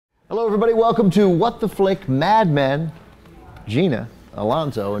Hello, everybody. Welcome to What the Flick Mad Men. Gina,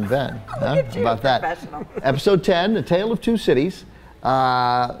 Alonso, and Ben. How about that? Episode 10, A Tale of Two Cities.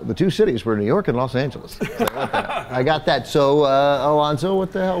 The two cities were New York and Los Angeles. So I got that. So, Alonso,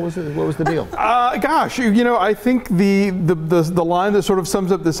 what the hell was it? What was the deal? Gosh, you know, I think the line that sort of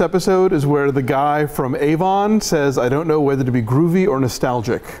sums up this episode is where the guy from Avon says, "I don't know whether to be groovy or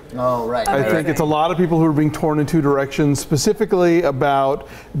nostalgic." Oh, right. I think it's a lot of people who are being torn in two directions, specifically about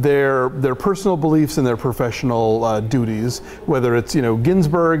their personal beliefs and their professional duties. Whether it's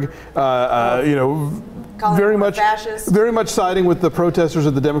Ginsburg, very much siding with the protesters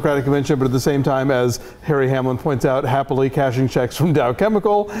at the Democratic Convention, but at the same time, as Harry Hamlin points out, happily cashing checks from Dow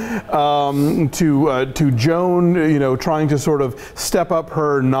Chemical, to Joan, trying to sort of step up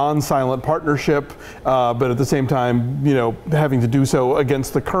her non-silent partnership, but at the same time, having to do so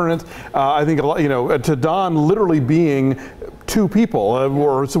against the current. I think a lot, to Don literally being two people,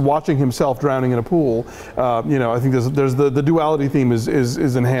 or watching himself drowning in a pool. I think there's the duality theme is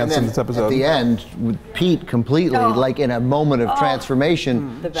enhanced in this episode. At the end, with Pete completely, like in a moment of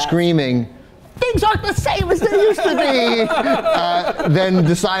transformation, screaming, "Things aren't the same as they used to be!"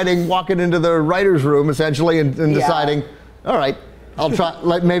 Then walking into the writer's room, essentially, and deciding, all right, I'll try.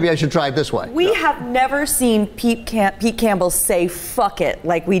 Maybe I should try it this way. We have never seen Pete Campbell say "fuck it"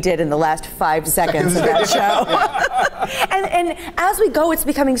 like we did in the last 5 seconds of that show. and as we go, it's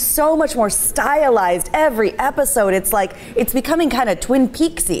becoming so much more stylized. Every episode, it's like it's becoming kind of Twin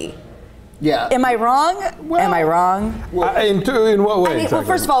Peaksy. Yeah. Am I wrong? Am I wrong? Well, in what way? Well,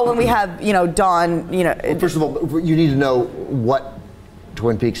 first of all, when we have Dawn, Well, first of all, you need to know what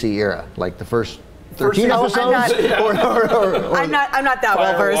Twin Peaksy era, like the first 13 episodes? I'm not that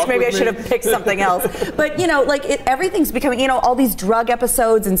well versed. Maybe I should have picked something else. But everything's becoming, all these drug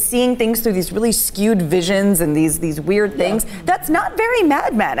episodes and seeing things through these really skewed visions and these weird things. That's not very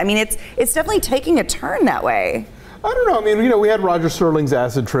Mad Men. I mean, it's definitely taking a turn that way. I don't know. I mean, we had Roger Sterling's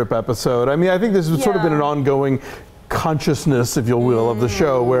acid trip episode. I mean, I think this has sort of been an ongoing consciousness, if you will, of the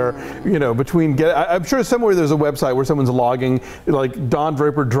show, where I'm sure somewhere there's a website where someone's logging like Don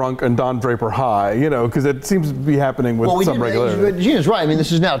Draper drunk and Don Draper high, because it seems to be happening with some regularity. Gina's right. I mean,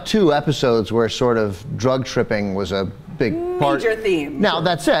 this is now 2 episodes where sort of drug tripping was a big part. Major theme. Now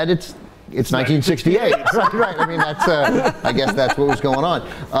that said, it's 1968. right. I mean, that's. I guess that's what was going on.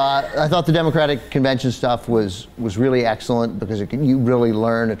 I thought the Democratic Convention stuff was really excellent because you really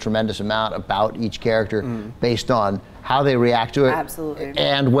learn a tremendous amount about each character based on how they react to it, absolutely,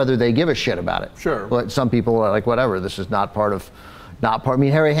 and whether they give a shit about it. Sure. But some people are like, whatever. This is not part of. I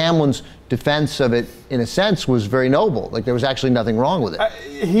mean, Harry Hamlin's defense of it, in a sense, was very noble. Like, there was actually nothing wrong with it.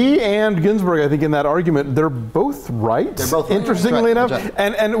 He and Ginsburg, I think, in that argument, they're both right. They're both right. Interestingly enough. Right.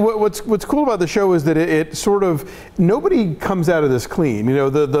 And what's cool about the show is that it sort of, nobody comes out of this clean.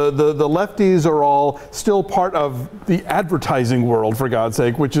 The lefties are all still part of the advertising world, for God's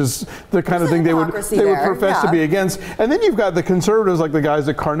sake, which is the kind of thing they would profess to be against. And then you've got the conservatives, like the guys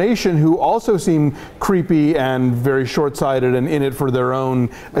at Carnation, who also seem creepy and very short-sighted and in it for their own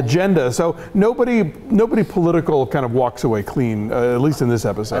agenda. So nobody political kind of walks away clean, at least in this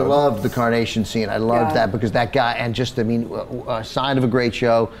episode. I loved the Carnation scene. I loved that because that guy, and just, I mean, a sign of a great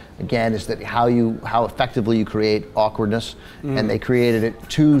show, again, is that how effectively you create awkwardness. And they created it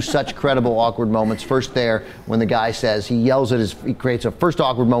 2 such credible awkward moments. First there, when the guy says, he creates a first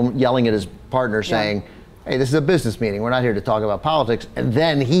awkward moment yelling at his partner saying, "Hey, this is a business meeting. We're not here to talk about politics." And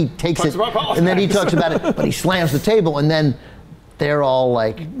then he takes it, and then he talks about it, but he slams the table, and then they're all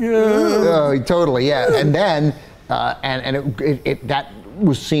like, totally, yeah. And then, that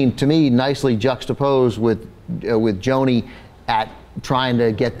was seen to me nicely juxtaposed with Joni at trying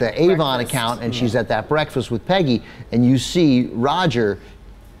to get the Avon account, and she's at that breakfast with Peggy, and you see Roger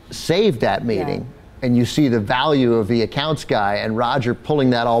save that meeting. And you see the value of the accounts guy and Roger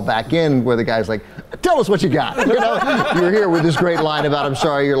pulling that all back in, where the guy's like, "Tell us what you got." You're here with this great line about, "I'm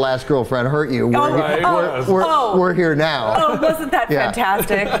sorry your last girlfriend hurt you. We're here now." Oh, wasn't that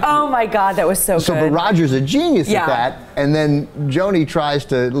fantastic? Oh my God, that was so good. But Roger's a genius at that, and then Joni tries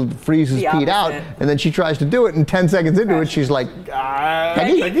to freezes Pete out, and then she tries to do it, and 10 seconds into it, she's like,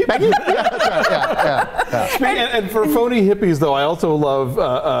 "Peggy?" And for phony hippies, though, I also love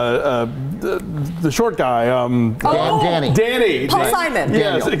the short guy, Danny. Paul Simon.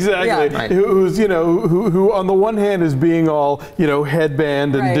 Yes, exactly. Yeah. Who's who on the one hand is being all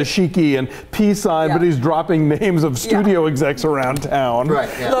headband and dashiki and peace sign, but he's dropping names of studio execs around town. Right.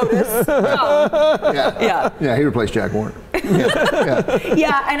 Yeah. Lotus. Yeah. He replaced Jack Warner.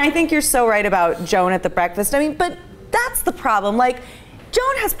 Yeah, and I think you're so right about Joan at the breakfast. I mean, but that's the problem. Like,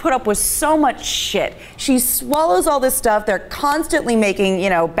 Joan has put up with so much shit. She swallows all this stuff. They're constantly making,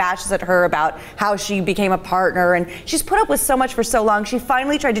 bashes at her about how she became a partner, and she's put up with so much for so long. She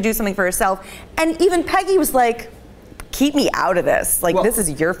finally tried to do something for herself, and even Peggy was like, keep me out of this. Like, this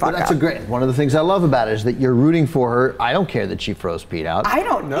is your fuck up. One of the things I love about it is that you're rooting for her. I don't care that she froze Pete out. I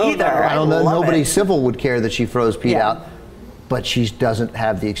don't either. I don't know. Nobody civil would care that she froze Pete out. But she doesn't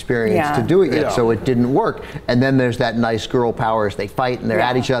have the experience to do it yet, so it didn't work. And then there's that nice girl power as they fight and they're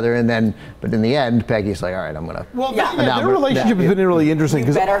at each other, and then, but in the end, Peggy's like, all right, I'm gonna. Well, their relationship has been really interesting.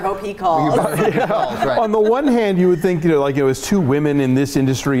 You better hope he calls. Right. On the one hand, you would think, as two women in this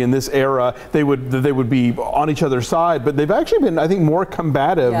industry in this era, they would be on each other's side, but they've actually been, I think, more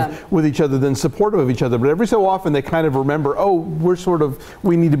combative with each other than supportive of each other. But every so often, they kind of remember,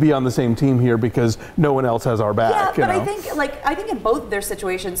 we need to be on the same team here because no one else has our back. Yeah, but I think in both of their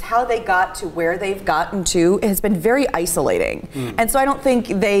situations, how they got to where they've gotten to has been very isolating. And so I don't think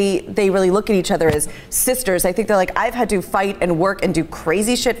they really look at each other as sisters. I think they're like, I've had to fight and work and do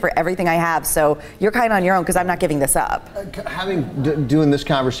crazy shit for everything I have, so you're kind of on your own because I'm not giving this up. Doing this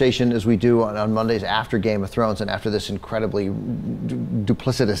conversation as we do on Mondays after Game of Thrones and after this incredibly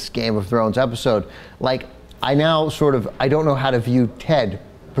duplicitous Game of Thrones episode, like, I now I don't know how to view Ted.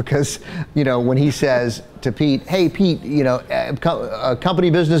 Because, when he says to Pete, hey, Pete, company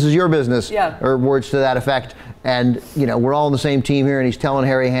business is your business, or words to that effect, and, we're all on the same team here, and he's telling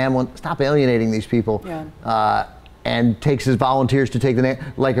Harry Hamlin, stop alienating these people, and takes his volunteers to take the name.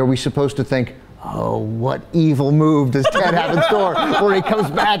 Like, are we supposed to think, oh, what evil move does Ted have in store, where he comes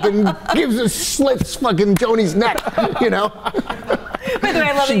back and slits fucking Joni's neck, By the way,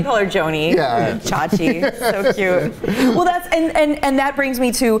 I love that you call her Joni. Yeah. Chachi. So cute. Well, that's and that brings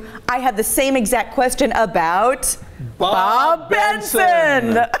me to, I had the same exact question about Bob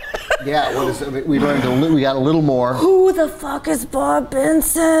Benson. Yeah, we learned we got a little more. Who the fuck is Bob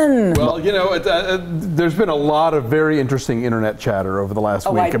Benson? Well, there's been a lot of very interesting internet chatter over the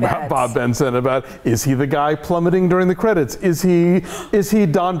last week about Bob Benson, about, is he the guy plummeting during the credits? Is he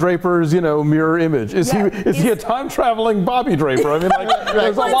Don Draper's, mirror image? Is he a time-traveling Bobby Draper? I mean,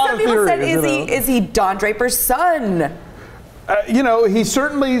 there's a lot of theories. Some people said, is he Don Draper's son? He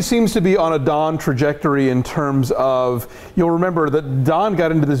certainly seems to be on a Don trajectory in terms of, you'll remember that Don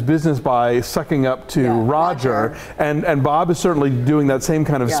got into this business by sucking up to Roger. And Bob is certainly doing that same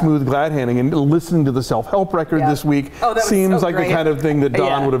kind of smooth glad handing, and listening to the self-help record this week seems like the kind of thing that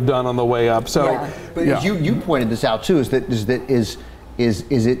Don would have done on the way up. So, but you pointed this out too,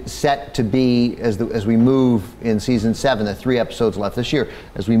 is it set to be, as we move in season 7, the 3 episodes left this year,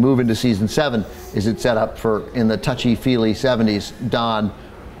 as we move into season 7, is it set up for, in the touchy-feely 70s, Don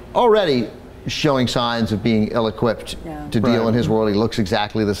already showing signs of being ill-equipped to deal in his world? He looks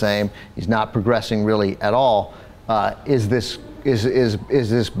exactly the same. He's not progressing really at all. Is this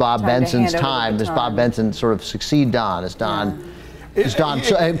Bob Benson's time? Does Bob Benson sort of succeed Don? Is Don... Is Don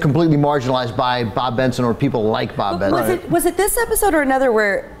completely marginalized by Bob Benson or people like Bob Benson? Was it this episode or another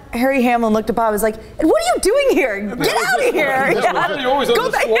where Harry Hamlin looked at Bob and was like, "What are you doing here? Get out of here! Why are you always on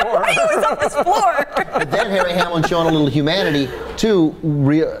this floor? Why are you always on this floor?" But then Harry Hamlin showing a little humanity too,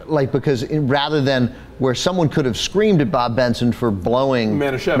 because rather than where someone could have screamed at Bob Benson for blowing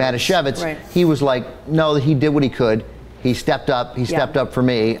Mankiewicz, he was like, no, he did what he could. He stepped up. He stepped up for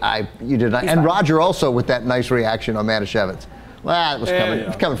me. You did not. And Roger also with that nice reaction on Manischewitz. Well, it was coming.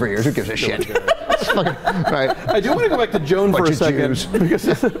 It's coming for years. Who gives a shit? Right. I do want to go back to Joan for a second. Because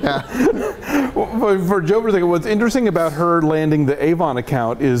for Joan for a second, what's interesting about her landing the Avon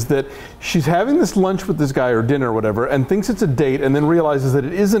account is that she's having this lunch with this guy or dinner or whatever, and thinks it's a date, and then realizes that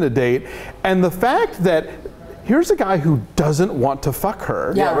it isn't a date. And the fact that here's a guy who doesn't want to fuck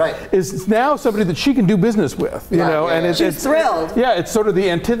her. Yeah, right. Is now somebody that she can do business with, and she's thrilled. Yeah, it's sort of the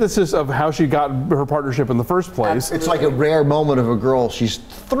antithesis of how she got her partnership in the first place. It's like a rare moment of a girl. She's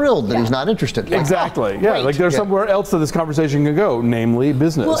thrilled that he's not interested. Like, exactly. Like there's somewhere else that this conversation can go, namely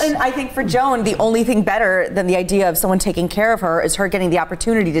business. Well, and I think for Joan, the only thing better than the idea of someone taking care of her is her getting the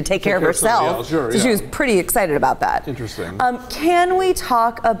opportunity to take care of herself. Sure, so she was pretty excited about that. Interesting. Can we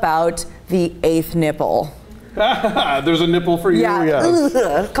talk about the 8th nipple? There's a nipple for you.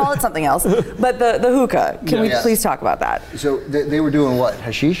 Yeah. Call it something else. But the hookah. Can we please talk about that? So they were doing what?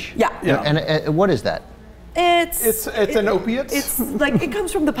 Hashish? Yeah. And what is that? It's an opiate. It's like it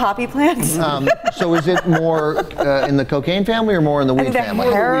comes from the poppy plant. So is it more in the cocaine family or more in the weed family?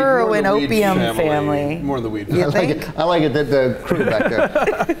 The heroin opium family. More in the weed family. I like it that the crew back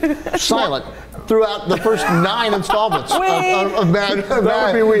there. Silent. throughout the first 9 installments of Mad.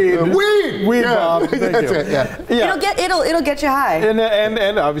 That would be weed. Weed, yeah. Bob. Thank you. It, yeah. It'll get you high.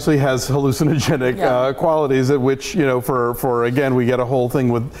 And obviously has hallucinogenic qualities, at which, you know, for again, we get a whole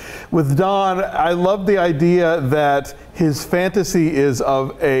thing with Don. I love the idea that his fantasy is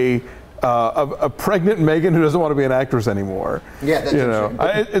of a pregnant Megan who doesn't want to be an actress anymore. Yeah, that's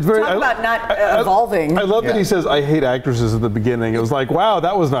interesting. It's very. Talk about not evolving. I love that he says, "I hate actresses" at the beginning. It was like, wow,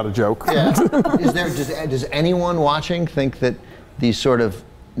 that was not a joke. Yeah. Does anyone watching think that these sort of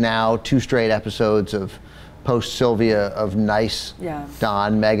now 2 straight episodes of post Sylvia of nice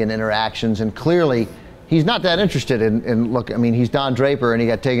Don Megan interactions, and clearly he's not that interested in look, I mean, he's Don Draper and he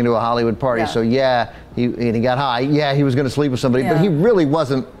got taken to a Hollywood party, so he got high. Yeah, he was going to sleep with somebody, but he really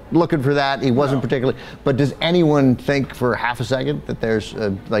wasn't looking for that. He wasn't particularly. But does anyone think for half a second that there's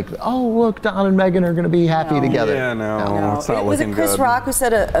like, oh, look, Don and Megan are going to be happy together? Yeah, no. It's not was it Chris Rock who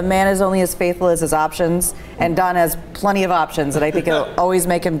said a man is only as faithful as his options, and Don has plenty of options, and I think it'll always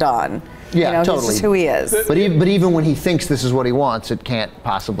make him Don. Yeah, you know, totally. This is who he is. But even when he thinks this is what he wants, it can't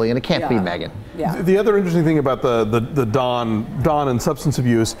possibly, and it can't be Megan. Yeah. The other interesting thing about the Don and substance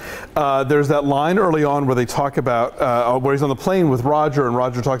abuse, there's that line early on where they talk about where he's on the plane with Roger, and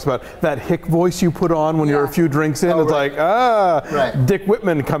Roger talks about that hick voice you put on when you're a few drinks in. It's like, Dick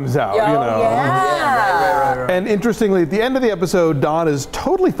Whitman comes out, you know. Yeah. And interestingly, at the end of the episode, Don is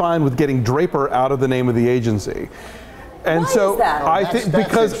totally fine with getting Draper out of the name of the agency. And so I think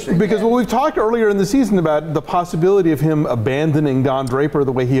because well, we've talked earlier in the season about the possibility of him abandoning Don Draper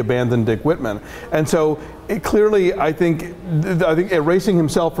the way he abandoned Dick Whitman, and so clearly I think erasing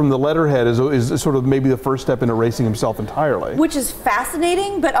himself from the letterhead is sort of maybe the first step in erasing himself entirely. Which is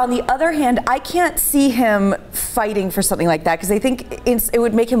fascinating, but on the other hand, I can't see him fighting for something like that, because I think it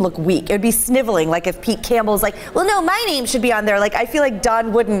would make him look weak. It would be sniveling, like if Pete Campbell's like, well, no, my name should be on there. Like, I feel like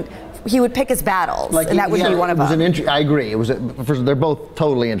Don wouldn't. He would pick his battles, and that would be one of them. I agree. They're both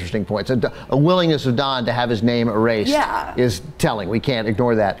totally interesting points. A willingness of Don to have his name erased is telling. We can't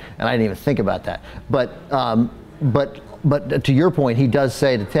ignore that, and I didn't even think about that. But to your point, he does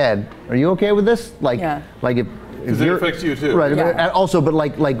say to Ted, "Are you okay with this?" Because it affects you too. Right. And also, but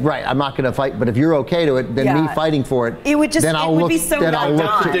right, I'm not going to fight. But if you're okay to it, then me fighting for it, it would just, then I'll be so not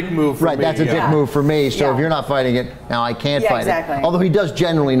That's a dick move for me. That's a dick move for me. So if you're not fighting it, now I can't fight it. Although he does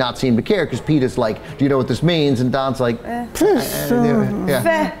generally not seem to care, because Pete is like, "Do you know what this means?" And Don's like, "You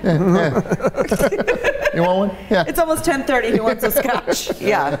want one?" Yeah. It's almost 10:30. He wants a scotch.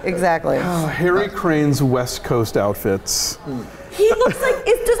 Yeah, exactly. Oh, Harry Crane's West Coast outfits. He looks like,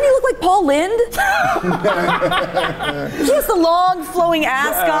 doesn't he look like Paul Lynde? He has the long flowing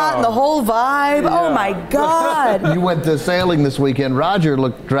ascot and the whole vibe. Yeah. Oh my God. You went to sailing this weekend. Roger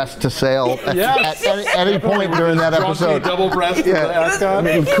looked dressed to sail at any point during that episode. Double-breasted ascot.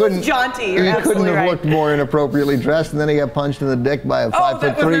 He was jaunty. He couldn't have looked more inappropriately dressed, and then he got punched in the dick by a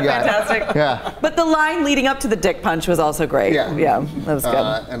 5'3" guy. Fantastic. Yeah. But the line leading up to the dick punch was also great. Yeah, that was good.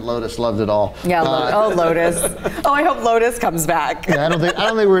 And Lotus loved it all. Yeah, Lotus. Oh, I hope Lotus comes back. Yeah, I don't think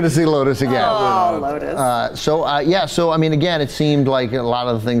we're going to see Lotus again. Oh, Lotus. So I mean, again, it seemed like a lot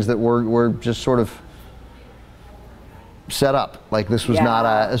of the things that were just sort of set up. Like this was not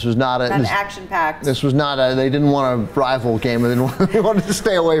an action-packed. This was not a. They didn't want to rival Game of. They wanted to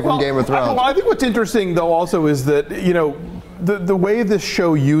stay away from Game of Thrones. I think what's interesting though also is that, you know, the way this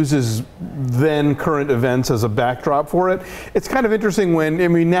show uses then current events as a backdrop for it, it's kind of interesting when, I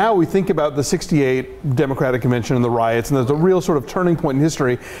mean, now we think about the '68 Democratic Convention and the riots, and there's a real sort of turning point in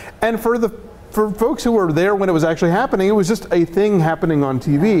history. And for folks who were there when it was actually happening, it was just a thing happening on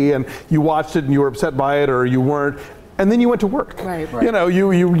TV, and you watched it and you were upset by it or you weren't. And then you went to work. Right. You know,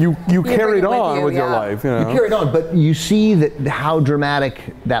 you carried on with your life. You know? You carried on, but you see that how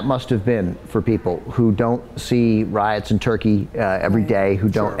dramatic that must have been for people who don't see riots in Turkey every day, who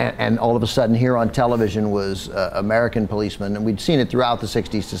don't, and all of a sudden here on television was American policemen, and we'd seen it throughout the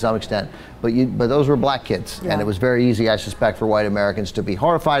 '60s to some extent, but those were black kids, and it was very easy, I suspect, for white Americans to be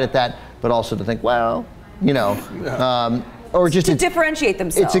horrified at that, but also to think, well, you know. Or just to differentiate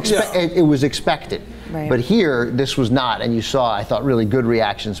themselves. It was expected. Right. But here, this was not, and you saw, I thought, really good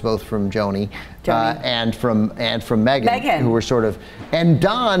reactions both from Joni. And from Megan, who were sort of, and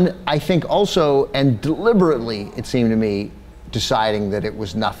Don, I think also, and deliberately, it seemed to me, deciding that it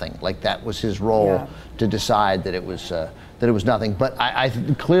was nothing. Like that was his role to decide that it was nothing. But I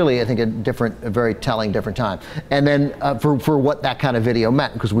clearly, I think a very telling different time. And then for what that kind of video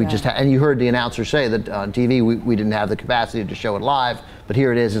meant, because we just had, and you heard the announcer say that on TV we didn't have the capacity to show it live, but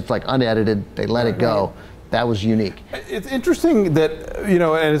here it is. It's like unedited. They let it go. That was unique. It's interesting that, you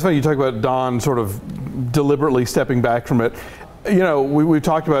know, and it's funny you talk about Don sort of deliberately stepping back from it. you know, we've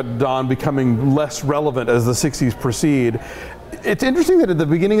talked about Don becoming less relevant as the 60s proceed. It's interesting that at the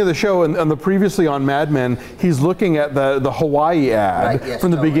beginning of the show and the previously on Mad Men, he's looking at the Hawaii ad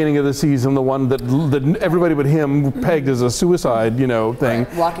from the beginning of the season, the one that everybody but him pegged as a suicide, you know, thing.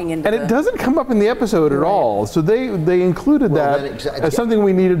 Walking into and it doesn't come up in the episode at all. So they included that as something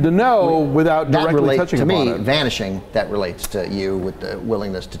we needed to know without directly touching upon it. To me, vanishing, that relates to you with the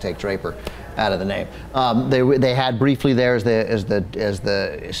willingness to take Draper out of the name. They had briefly there as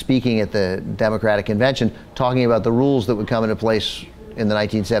the speaking at the Democratic convention, talking about the rules that would come into place in the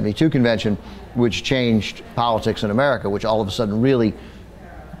 1972 convention, which changed politics in America, which all of a sudden really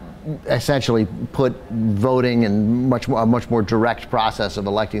essentially put voting and a much more direct process of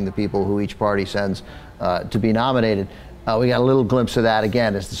electing the people who each party sends to be nominated. We got a little glimpse of that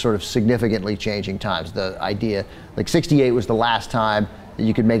again as the sort of significantly changing times. The idea, like 68 was the last time that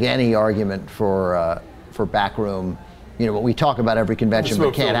you could make any argument for backroom, you know, what we talk about every convention, but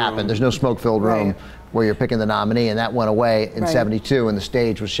it can't happen. There's no smoke-filled room where you're picking the nominee, and that went away in 72, and the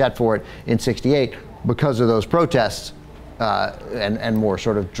stage was set for it in 68 because of those protests and more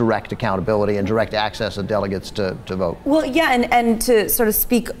sort of direct accountability and direct access of delegates to vote. Well, yeah, and to sort of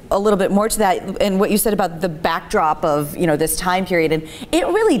speak a little bit more to that, and what you said about the backdrop of, you know, this time period, and it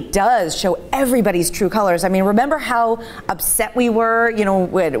really does show everybody's true colors. I mean, remember how upset we were, you know,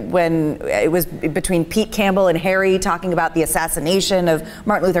 when it was between Pete Campbell and Harry talking about the assassination of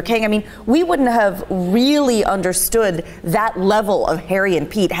Martin Luther King. I mean, we wouldn't have really understood that level of Harry and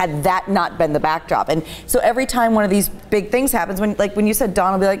Pete had that not been the backdrop. And so every time one of these big things happens, when you said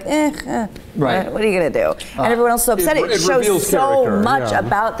Don will be like, right, what are you gonna do? And everyone else is so upset. It shows so much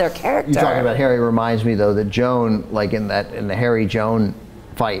about their character. You're talking about Harry reminds me though that Joan, like in the Harry Joan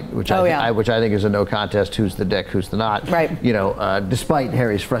fight, which I think is a no contest, who's the dick, who's the not. Right. You know, despite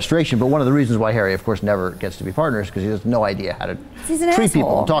Harry's frustration, but one of the reasons why Harry, of course, never gets to be partners because he has no idea how to treat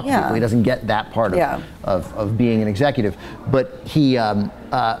people and talk to people. He doesn't get that part of being an executive. But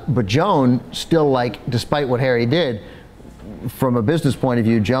but Joan still, like, despite what Harry did, from a business point of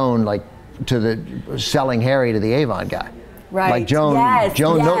view, Joan, like, to the selling Harry to the Avon guy. Right. Like Joan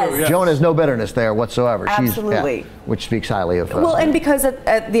has no bitterness there whatsoever. Absolutely. Which speaks highly of her. Well, and because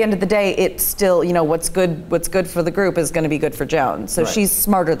at the end of the day, it's still, you know, what's good for the group is going to be good for Joan. So she's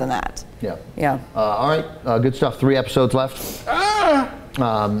smarter than that. Yeah. Yeah. All right. Good stuff. 3 episodes left.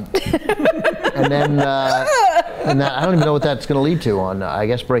 And then I don't even know what that's going to lead to on, I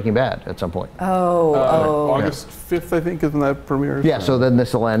guess, Breaking Bad at some point. August 5th, I think, is when that premieres. Yeah, so then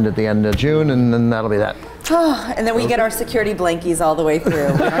this will end at the end of June, and then that'll be that. And then we get our security blankies all the way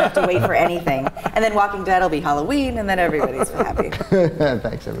through. We don't have to wait for anything. And then Walking Dead will be Halloween, and then everybody's happy.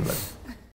 Thanks, everybody.